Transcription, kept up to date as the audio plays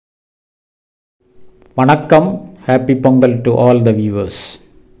Vanakkam, happy Pongal to all the viewers.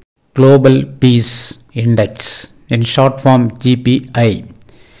 Global Peace Index, in short form GPI.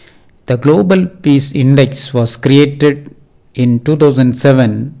 The Global Peace Index was created in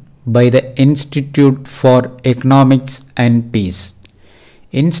 2007 by the Institute for Economics and Peace.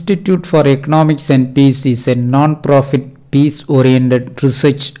 Institute for Economics and Peace is a non-profit peace-oriented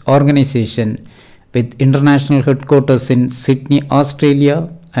research organization with international headquarters in Sydney,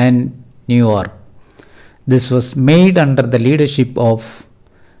 Australia and New York. This was made under the leadership of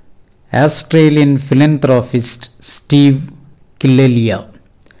Australian philanthropist Steve Killelia.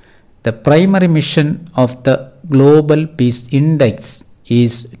 The primary mission of the Global Peace Index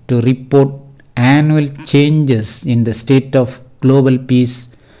is to report annual changes in the state of global peace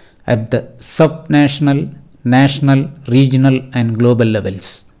at the subnational, national, regional and global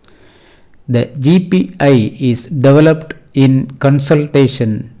levels. The GPI is developed in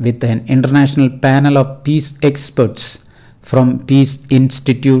consultation with an international panel of peace experts from peace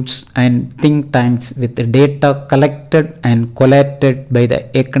institutes and think tanks with data collected and collated by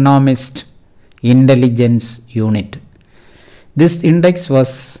the Economist Intelligence Unit. This index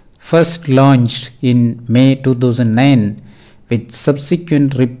was first launched in May 2009 with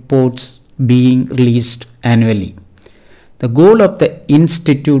subsequent reports being released annually. The goal of the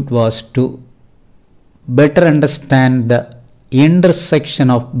institute was to better understand the intersection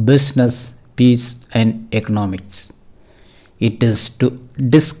of business, peace and economics. It is to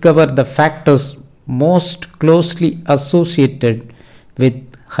discover the factors most closely associated with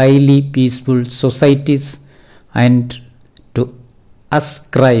highly peaceful societies and to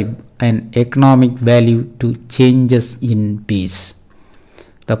ascribe an economic value to changes in peace.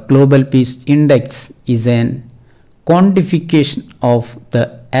 The Global Peace Index is an quantification of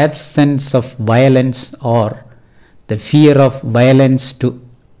the absence of violence or the fear of violence to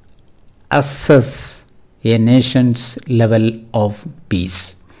assess a nation's level of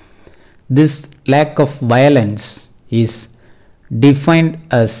peace. This lack of violence is defined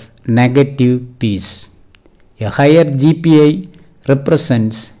as negative peace. A higher GPI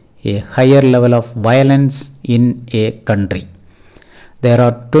represents a higher level of violence in a country. There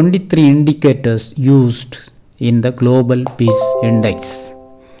are 23 indicators used in the Global Peace Index.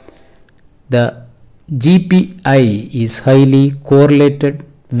 The GPI is highly correlated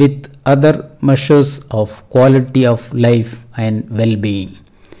with other measures of quality of life and well-being.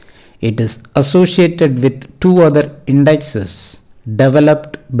 It is associated with two other indexes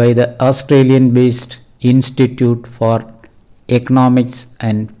developed by the Australian-based Institute for Economics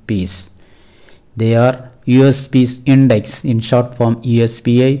and Peace. They are US Peace Index, in short form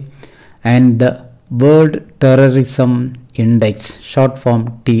USPI, and the World Terrorism Index, short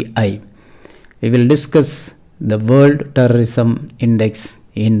form TI. We will discuss the World Terrorism Index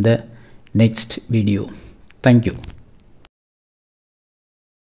in the next video. Thank you.